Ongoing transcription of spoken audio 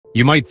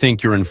You might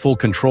think you're in full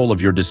control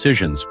of your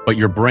decisions, but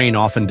your brain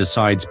often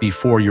decides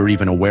before you're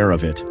even aware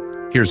of it.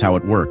 Here's how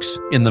it works.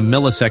 In the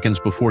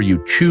milliseconds before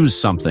you choose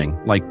something,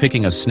 like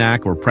picking a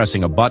snack or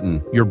pressing a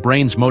button, your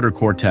brain's motor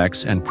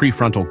cortex and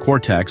prefrontal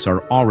cortex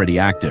are already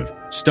active.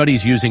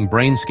 Studies using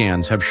brain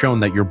scans have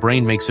shown that your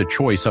brain makes a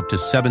choice up to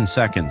 7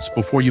 seconds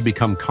before you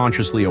become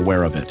consciously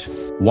aware of it.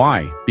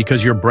 Why?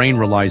 Because your brain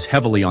relies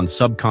heavily on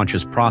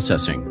subconscious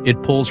processing.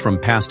 It pulls from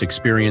past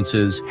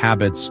experiences,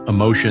 habits,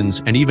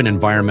 emotions, and even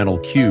environmental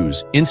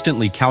cues,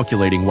 instantly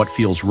calculating what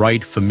feels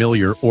right,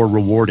 familiar, or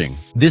rewarding.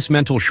 This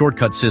mental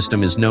shortcut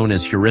system is known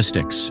as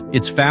heuristics.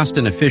 It's fast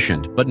and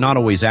efficient, but not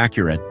always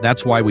accurate.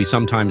 That's why we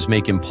sometimes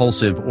make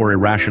impulsive or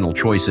irrational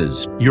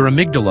choices. Your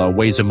amygdala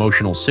weighs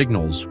emotional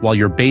signals, while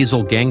your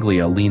basal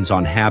ganglia leans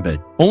on habit.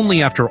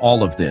 Only after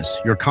all of this,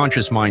 your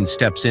conscious mind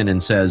steps in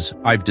and says,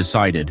 "I've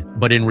decided."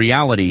 But in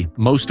reality,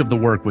 most of the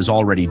work was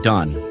already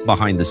done,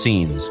 behind the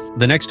scenes.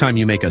 The next time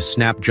you make a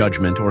snap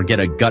judgment or get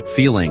a gut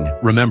feeling,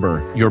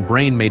 remember, your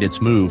brain made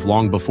its move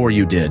long before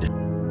you did.